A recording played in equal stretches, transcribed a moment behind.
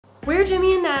We're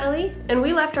Jimmy and Natalie, and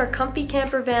we left our comfy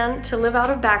camper van to live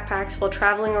out of backpacks while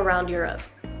traveling around Europe.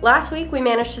 Last week, we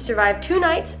managed to survive 2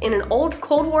 nights in an old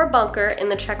Cold War bunker in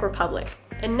the Czech Republic.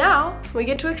 And now, we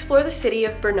get to explore the city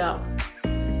of Brno.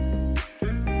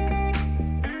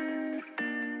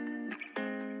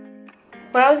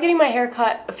 When I was getting my hair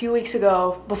cut a few weeks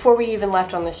ago, before we even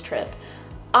left on this trip,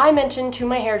 I mentioned to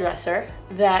my hairdresser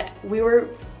that we were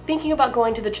thinking about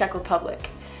going to the Czech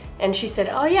Republic. And she said,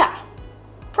 oh yeah,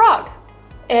 Prague.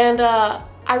 And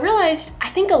I realized, I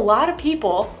think a lot of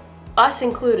people, us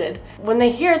included, when they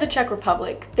hear the Czech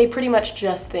Republic, they pretty much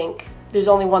just think there's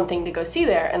only one thing to go see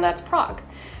there, and that's Prague.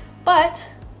 But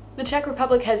the Czech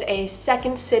Republic has a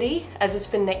second city, as it's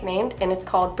been nicknamed, and it's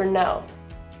called Brno.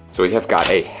 So we have got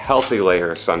a healthy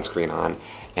layer of sunscreen on,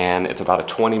 and it's about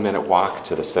a 20-minute walk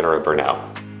to the center of Brno.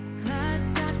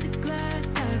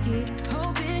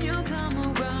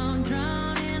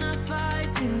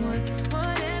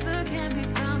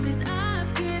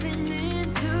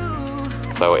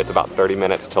 So it's about 30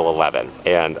 minutes till 11,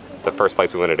 and the first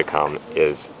place we wanted to come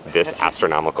is this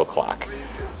astronomical clock.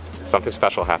 Something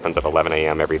special happens at 11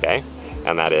 a.m. every day,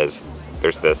 and that is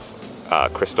there's this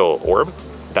crystal orb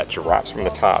that drops from the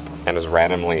top and is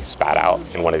randomly spat out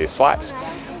in one of these slots.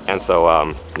 And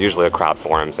so usually a crowd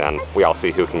forms and we all see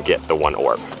who can get the 1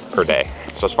 orb per day.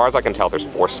 So as far as I can tell, there's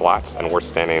 4 slots and we're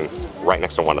standing right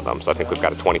next to one of them. So I think we've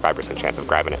got a 25% chance of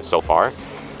grabbing it so far.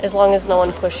 As long as no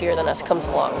one pushier than us comes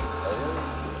along.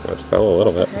 It fell a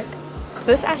little bit.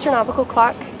 This astronomical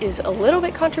clock is a little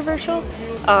bit controversial.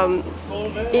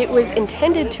 It was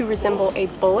intended to resemble a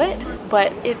bullet,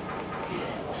 but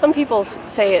some people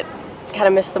say it kind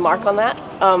of missed the mark on that.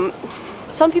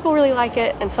 Some people really like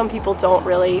it and some people don't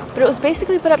really, but it was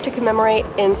basically put up to commemorate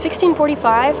in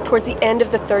 1645, towards the end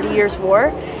of the 30 Years'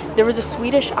 War, there was a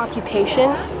Swedish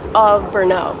occupation of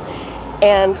Brno.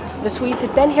 And the Swedes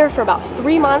had been here for about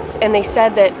 3 months, and they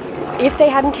said that if they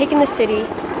hadn't taken the city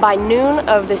by noon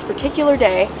of this particular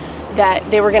day, that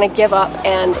they were going to give up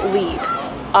and leave.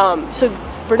 So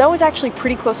Brno was actually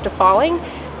pretty close to falling,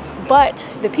 but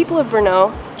the people of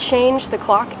Brno changed the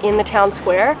clock in the town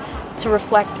square to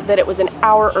reflect that it was an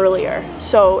hour earlier.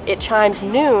 So it chimed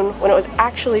noon when it was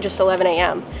actually just 11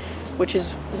 a.m., which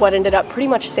is what ended up pretty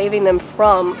much saving them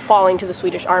from falling to the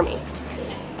Swedish army.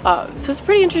 So it's a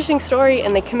pretty interesting story,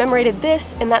 and they commemorated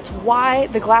this, and that's why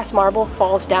the glass marble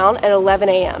falls down at 11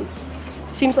 a.m.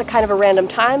 Seems like kind of a random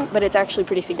time, but it's actually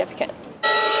pretty significant.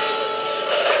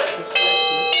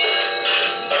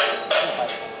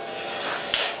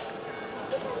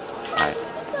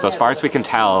 So as far as we can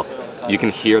tell, you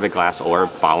can hear the glass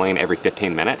orb falling every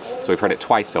 15 minutes. So we've heard it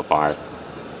twice so far.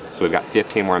 So we've got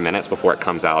 15 more minutes before it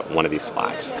comes out one of these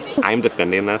slots. I'm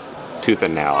defending this tooth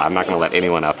and nail. I'm not going to let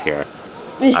anyone up here.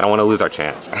 I don't want to lose our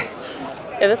chance.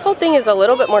 Yeah, this whole thing is a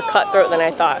little bit more cutthroat than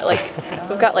I thought. Like,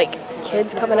 we've got like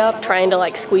kids coming up trying to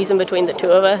like squeeze in between the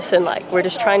 2 of us, and like we're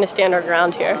just trying to stand our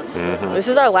ground here. This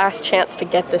is our last chance to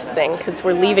get this thing because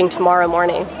we're leaving tomorrow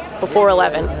morning before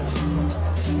 11.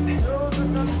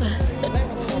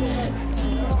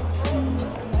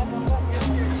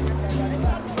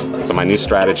 So my new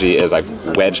strategy is I've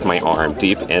wedged my arm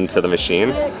deep into the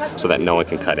machine so that no one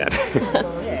can cut in.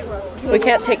 We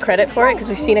can't take credit for it because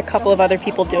we've seen a couple of other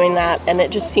people doing that, and it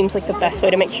just seems like the best way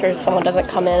to make sure someone doesn't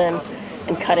come in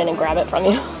and cut in and grab it from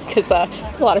you, because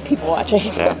there's a lot of people watching.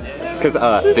 Yeah, because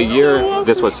the year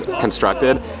this was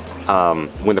constructed,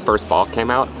 when the first ball came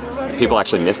out, people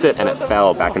actually missed it and it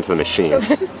fell back into the machine.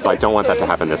 So I don't want that to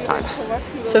happen this time.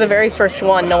 So the very first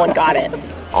one, no one got it.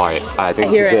 All right, I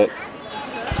think this is it.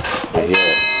 I hear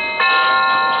it.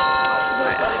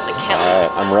 All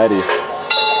right, I'm ready.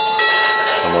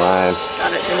 Come on.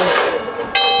 Got it, Jimmy.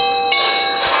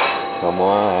 Come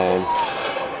on.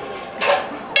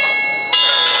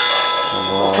 Come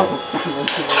on.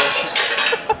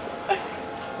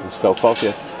 I'm so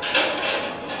focused.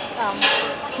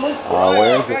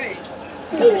 Where is it?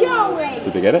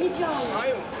 Did they get it?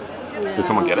 Did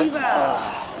someone get it?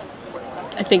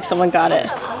 I think someone got it.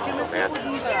 Oh, man.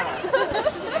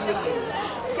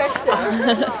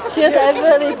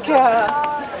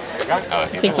 I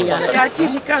think he got it. Já ti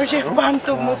říkám, že pán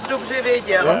to moc dobře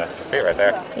věděl. Yeah, see it right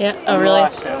there. Yeah, oh really? Oh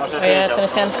yeah, it's in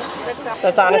his hand.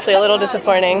 That's honestly a little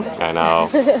disappointing. I know.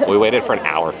 We waited for an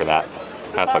hour for that.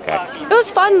 That's okay. It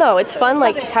was fun though. It's fun,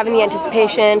 like just having the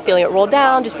anticipation, feeling it roll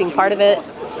down, just being part of it.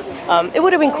 It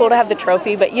would have been cool to have the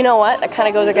trophy, but you know what? That kind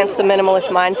of goes against the minimalist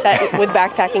mindset with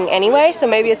backpacking anyway, so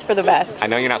maybe it's for the best. I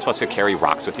know you're not supposed to carry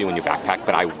rocks with you when you backpack,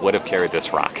 but I would have carried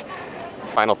this rock.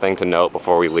 Final thing to note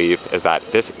before we leave is that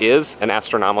this is an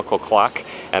astronomical clock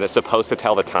and it's supposed to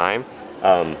tell the time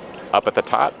up at the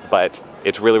top, but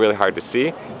it's really, really hard to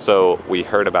see, so we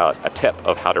heard about a tip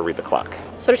of how to read the clock.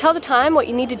 So to tell the time, what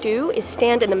you need to do is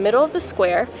stand in the middle of the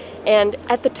square, and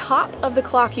at the top of the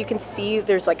clock you can see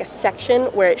there's like a section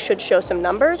where it should show some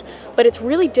numbers, but it's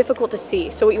really difficult to see.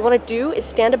 So what you want to do is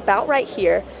stand about right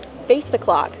here, face the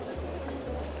clock,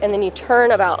 and then you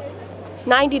turn about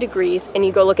 90 degrees and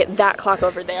you go look at that clock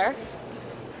over there,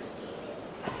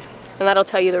 and that'll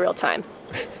tell you the real time.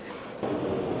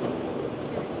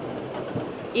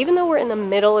 Even though we're in the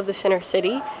middle of the center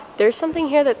city, there's something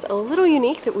here that's a little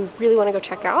unique that we really want to go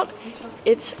check out.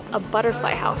 It's a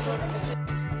butterfly house.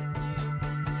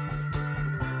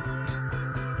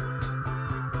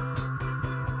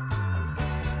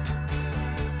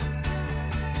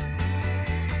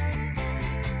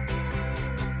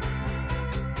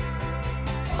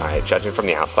 All right, judging from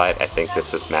the outside, I think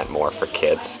this is meant more for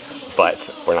kids,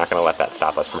 but we're not gonna let that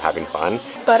stop us from having fun.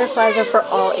 Butterflies are for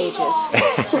all ages.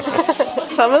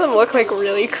 Some of them look like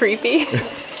really creepy.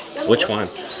 Which one?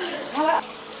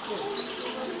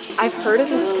 I've heard of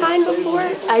this kind before.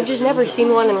 I've just never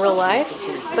seen one in real life,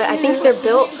 but I think they're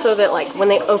built so that like when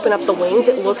they open up the wings,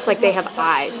 it looks like they have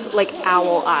eyes, like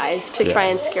owl eyes, to try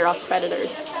and scare off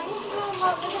predators.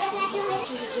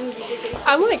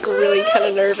 I'm like really kind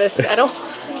of nervous.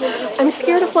 I'm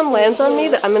scared if one lands on me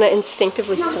that I'm gonna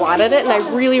instinctively swat at it, and I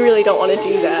really, really don't want to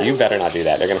do that. You better not do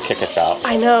that. They're gonna kick us out.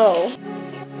 I know.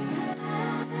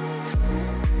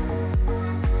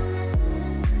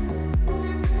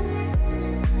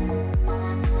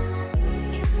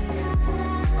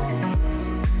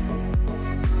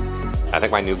 I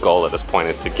think my new goal at this point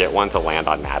is to get one to land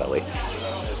on Natalie.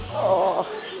 Oh,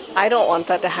 I don't want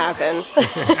that to happen.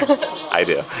 I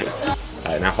do.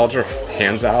 All right, now hold your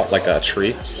hands out like a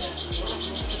tree.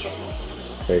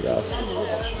 There you go.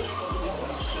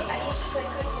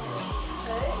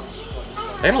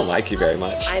 They don't like you very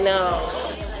much. I know.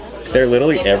 They're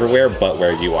literally everywhere but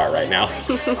where you are right now.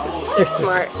 They're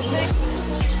smart.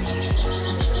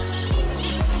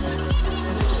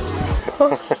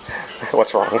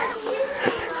 What's wrong?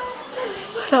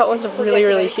 That one's really,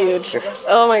 really huge.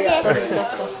 Oh my god.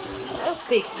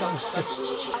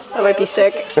 That might be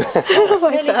sick. I don't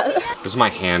like that. This is my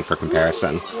hand for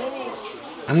comparison.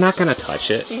 I'm not gonna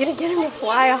touch it. You're gonna get him to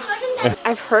fly off.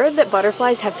 I've heard that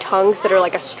butterflies have tongues that are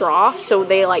like a straw, so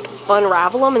they like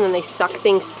unravel them and then they suck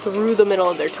things through the middle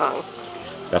of their tongue.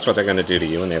 That's what they're gonna do to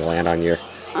you when they land on your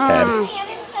head.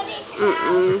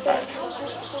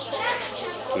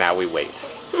 Now we wait.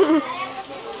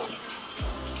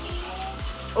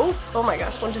 Oh my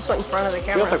gosh, one just went in front of the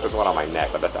camera. Feels like there's one on my neck,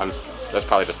 but that's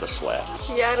probably just a sweat.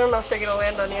 Yeah, I don't know if they're gonna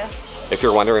land on you. If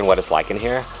you're wondering what it's like in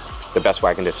here, the best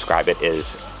way I can describe it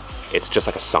is it's just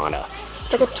like a sauna.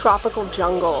 It's like a tropical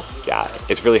jungle. Yeah,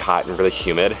 it's really hot and really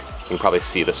humid. You can probably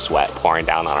see the sweat pouring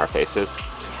down on our faces.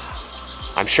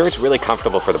 I'm sure it's really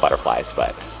comfortable for the butterflies,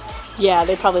 but... Yeah,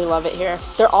 they probably love it here.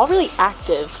 They're all really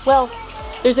active. Well,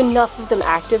 there's enough of them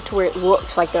active to where it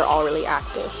looks like they're all really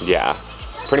active. Yeah.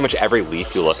 Pretty much every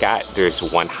leaf you look at, there's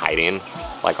one hiding,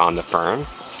 like on the fern.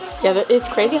 Yeah, it's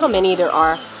crazy how many there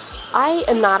are. I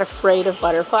am not afraid of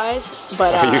butterflies,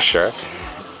 but... Are you sure?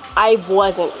 I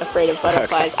wasn't afraid of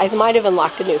butterflies. Okay. I might have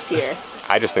unlocked a new fear.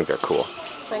 I just think they're cool.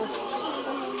 Thanks.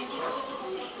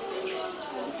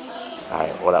 All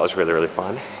right, well that was really, really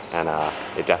fun. And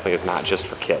it definitely is not just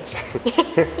for kids.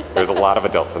 There's a lot of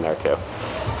adults in there too.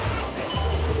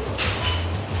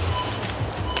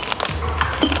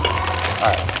 All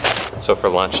right, so for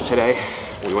lunch today,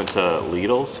 we went to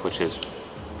Lidl's, which has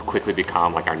quickly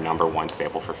become like our #1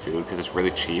 staple for food because it's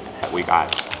really cheap. We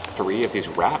got 3 of these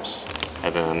wraps,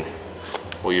 and then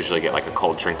we'll usually get like a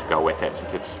cold drink to go with it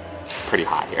since it's pretty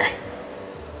hot here.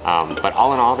 But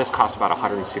all in all, this cost about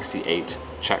 168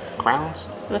 Czech crowns.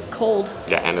 That's cold.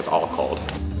 Yeah, and it's all cold.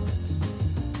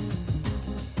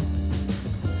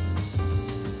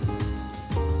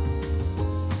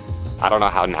 I don't know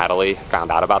how Natalie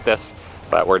found out about this,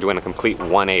 but we're doing a complete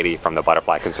 180 from the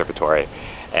Butterfly Conservatory,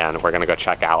 and we're gonna go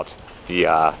check out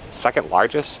the second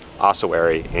largest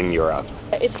ossuary in Europe.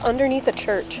 It's underneath a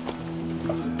church.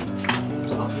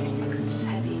 This is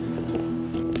heavy.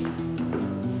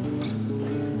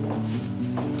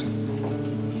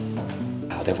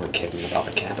 Oh, they weren't kidding about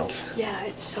the candles. Yeah,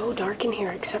 it's so dark in here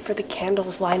except for the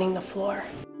candles lining the floor.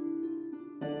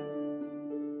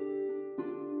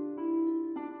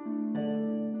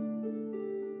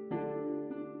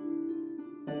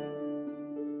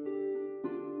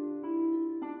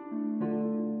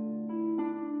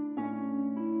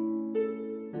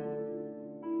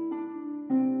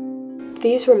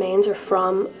 These remains are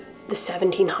from the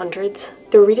 1700s.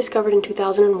 They were rediscovered in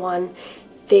 2001.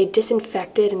 They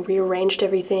disinfected and rearranged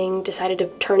everything, decided to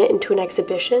turn it into an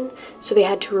exhibition, so they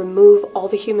had to remove all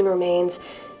the human remains.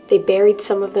 They buried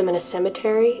some of them in a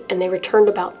cemetery, and they returned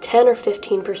about 10 or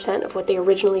 15% of what they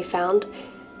originally found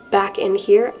back in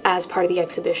here as part of the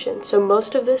exhibition. So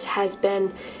most of this has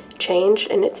been changed,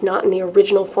 and it's not in the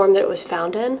original form that it was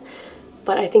found in,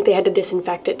 but I think they had to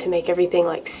disinfect it to make everything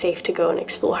like safe to go and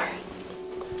explore.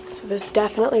 So this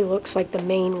definitely looks like the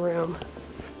main room.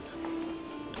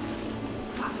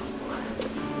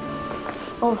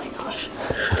 Oh my gosh.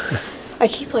 I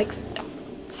keep like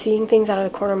seeing things out of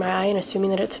the corner of my eye and assuming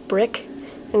that it's brick,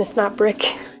 and it's not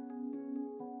brick.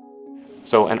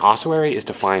 So an ossuary is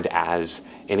defined as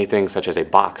anything such as a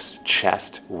box,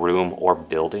 chest, room, or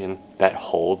building that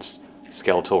holds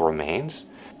skeletal remains.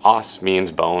 Os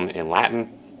means bone in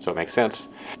Latin, so it makes sense.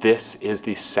 This is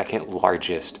the second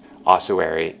largest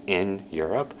ossuary in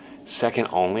Europe, second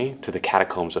only to the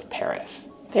catacombs of Paris.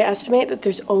 They estimate that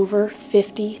there's over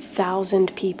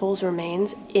 50,000 people's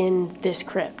remains in this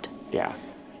crypt. Yeah,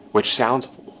 which sounds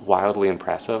wildly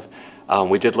impressive.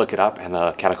 We did look it up, and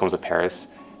the catacombs of Paris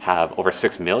have over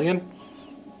 6 million.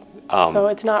 So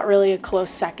it's not really a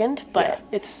close second, but yeah,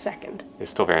 it's second.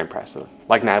 It's still very impressive.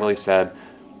 Like Natalie said,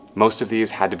 most of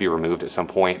these had to be removed at some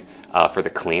point for the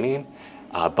cleaning,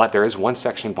 but there is one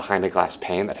section behind a glass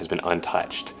pane that has been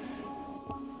untouched.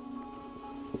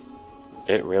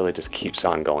 It really just keeps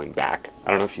on going back. I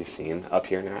don't know if you've seen up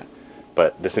here, Nat,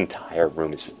 but this entire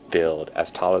room is filled,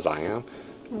 as tall as I am,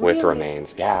 with Really?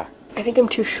 remains. Yeah. I think I'm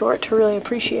too short to really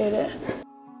appreciate it.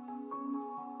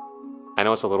 I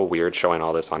know it's a little weird showing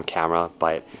all this on camera,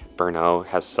 but Brno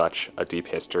has such a deep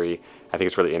history. I think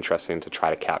it's really interesting to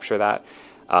try to capture that.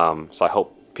 So I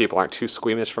hope people aren't too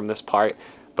squeamish from this part,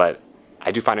 but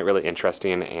I do find it really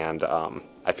interesting, and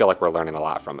I feel like we're learning a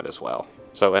lot from it as well.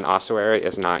 So an ossuary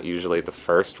is not usually the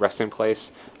first resting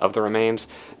place of the remains.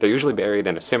 They're usually buried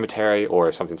in a cemetery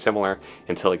or something similar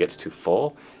until it gets too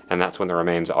full, and that's when the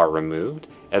remains are removed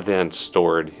and then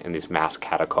stored in these mass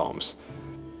catacombs.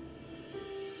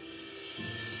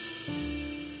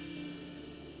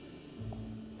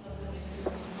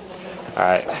 All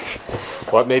right,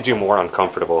 what made you more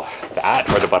uncomfortable, that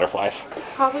or the butterflies?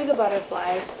 Probably the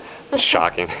butterflies.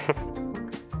 Shocking.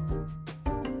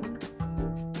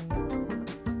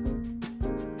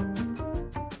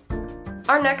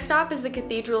 Our next stop is the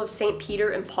Cathedral of St. Peter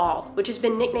and Paul, which has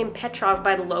been nicknamed Petrov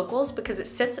by the locals because it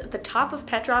sits at the top of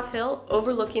Petrov Hill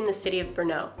overlooking the city of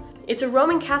Brno. It's a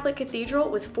Roman Catholic cathedral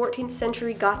with 14th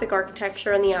century Gothic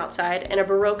architecture on the outside and a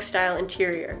Baroque style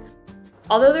interior.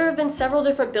 Although there have been several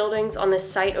different buildings on this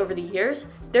site over the years,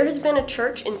 there has been a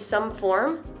church in some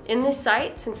form in this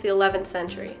site since the 11th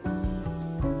century.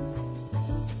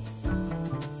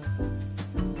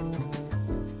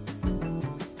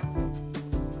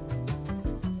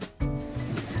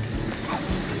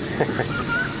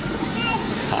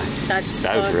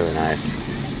 That was really nice.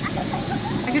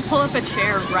 I could pull up a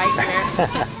chair right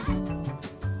there.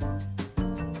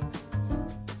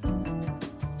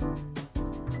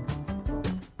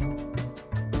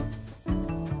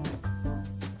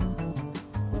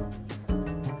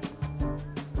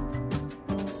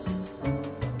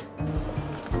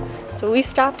 So we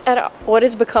stopped at what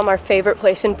has become our favorite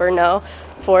place in Brno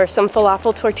for some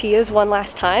falafel tortillas one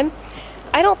last time.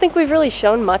 I don't think we've really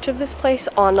shown much of this place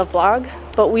on the vlog,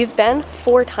 but we've been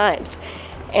 4 times.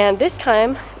 And this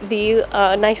time, the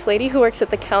nice lady who works at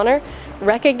the counter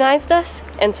recognized us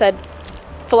and said,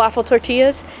 falafel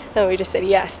tortillas? And we just said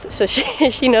yes. So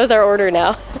she knows our order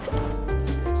now.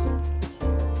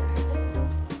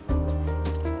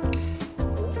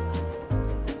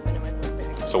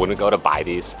 So when we go to buy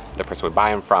these, the person we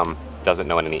buy them from doesn't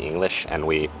know any English, and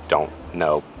we don't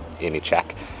know any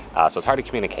Czech. So it's hard to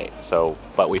communicate.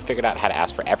 But we figured out how to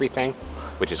ask for everything,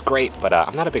 which is great, but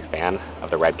I'm not a big fan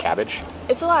of the red cabbage.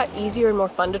 It's a lot easier and more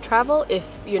fun to travel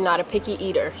if you're not a picky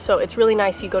eater. So it's really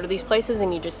nice you go to these places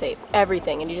and you just say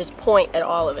everything and you just point at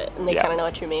all of it and they kind of know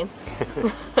what you mean.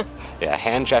 Yeah,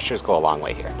 hand gestures go a long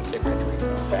way here.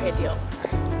 Very deal.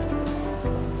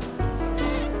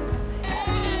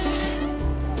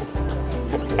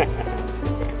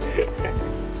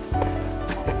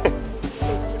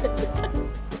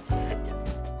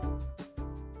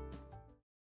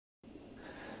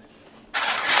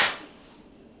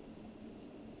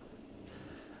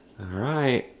 All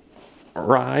right,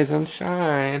 rise and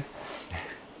shine.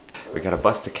 We got a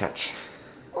bus to catch.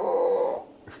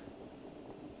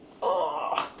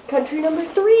 Country number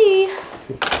 3.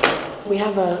 We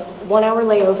have a 1-hour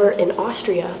layover in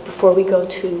Austria before we go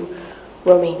to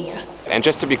Romania. And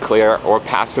just to be clear, we're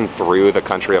passing through the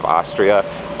country of Austria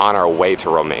on our way to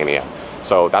Romania.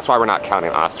 So that's why we're not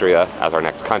counting Austria as our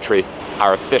next country.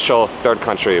 Our official third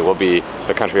country will be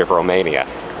the country of Romania.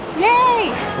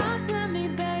 Yay!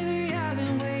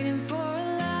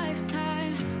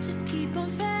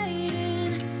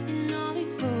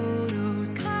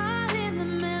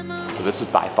 So this is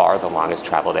by far the longest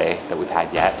travel day that we've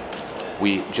had yet.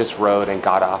 We just rode and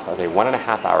got off of a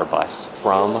 1.5 hour bus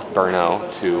from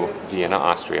Brno to Vienna,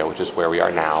 Austria, which is where we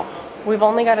are now. We've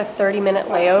only got a 30-minute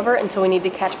layover until we need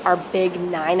to catch our big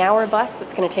 9-hour bus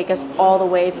that's going to take us all the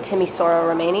way to Timisoara,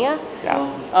 Romania.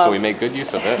 Yeah, so we made good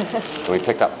use of it. And we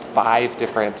picked up 5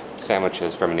 different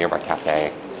sandwiches from a nearby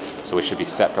cafe. So we should be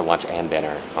set for lunch and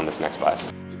dinner on this next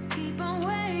bus.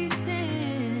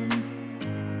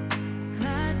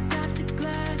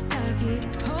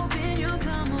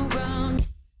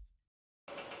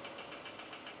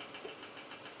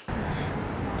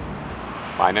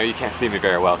 Well, I know you can't see me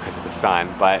very well because of the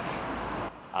sun, but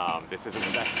this isn't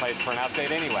the best place for an update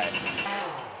anyway,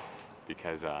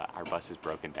 because our bus is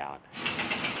broken down.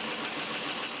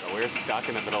 So we're stuck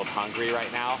in the middle of Hungary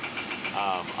right now,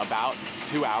 about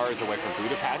 2 hours away from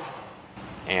Budapest,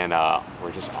 and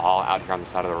we're just all out here on the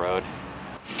side of the road,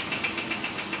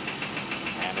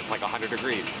 and it's like 100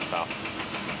 degrees, so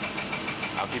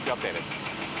I'll keep you updated.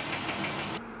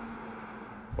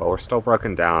 Well, we're still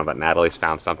broken down, but Natalie's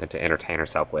found something to entertain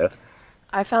herself with.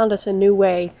 I found us a new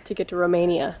way to get to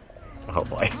Romania.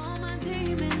 Hopefully.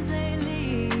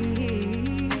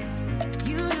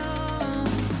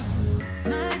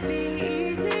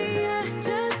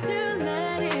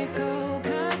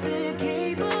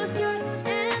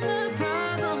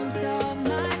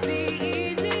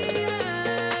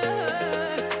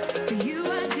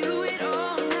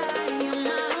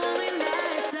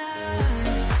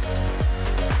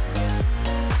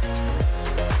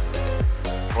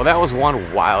 Well, that was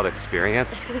one wild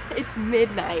experience. It's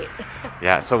midnight.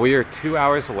 Yeah, so we are 2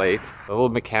 hours late. The little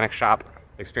mechanic shop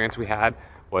experience we had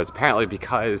was apparently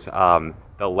because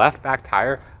the left back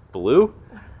tire blew,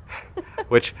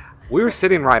 which we were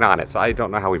sitting right on it, so I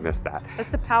don't know how we missed that. That's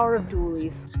the power of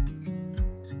dualies.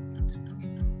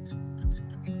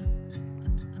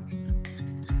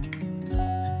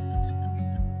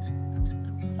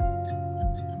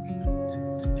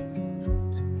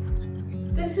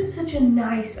 This is such a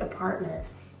nice apartment,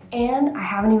 and I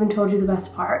haven't even told you the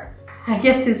best part. I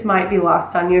guess this might be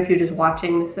lost on you if you're just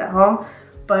watching this at home,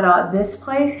 but this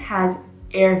place has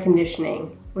air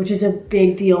conditioning, which is a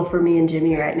big deal for me and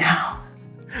Jimmy right now.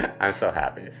 I'm so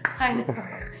happy. I know.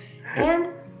 And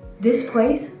this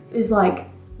place is like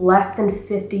less than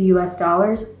 $50 US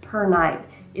per night.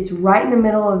 It's right in the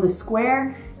middle of the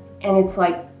square, and it's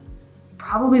like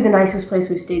probably the nicest place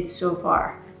we've stayed so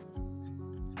far.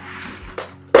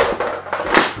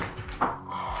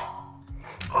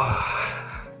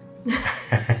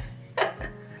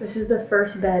 This is the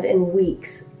first bed in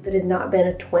weeks that has not been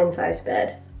a twin-size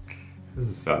bed. This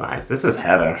is so nice. This is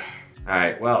heaven. All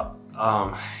right, well,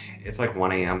 it's like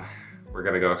 1 a.m. We're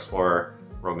gonna go explore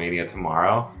Romania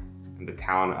tomorrow in the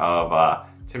town of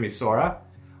Timisoara,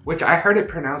 which I heard it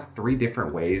pronounced 3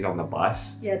 different ways on the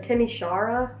bus. Yeah,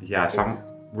 Timisoara. Yeah, so I'm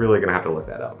really gonna have to look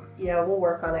that up. Yeah, we'll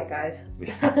work on it, guys.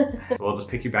 Yeah. We'll just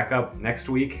pick you back up next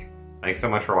week. Thanks so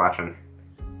much for watching.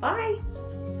 Bye.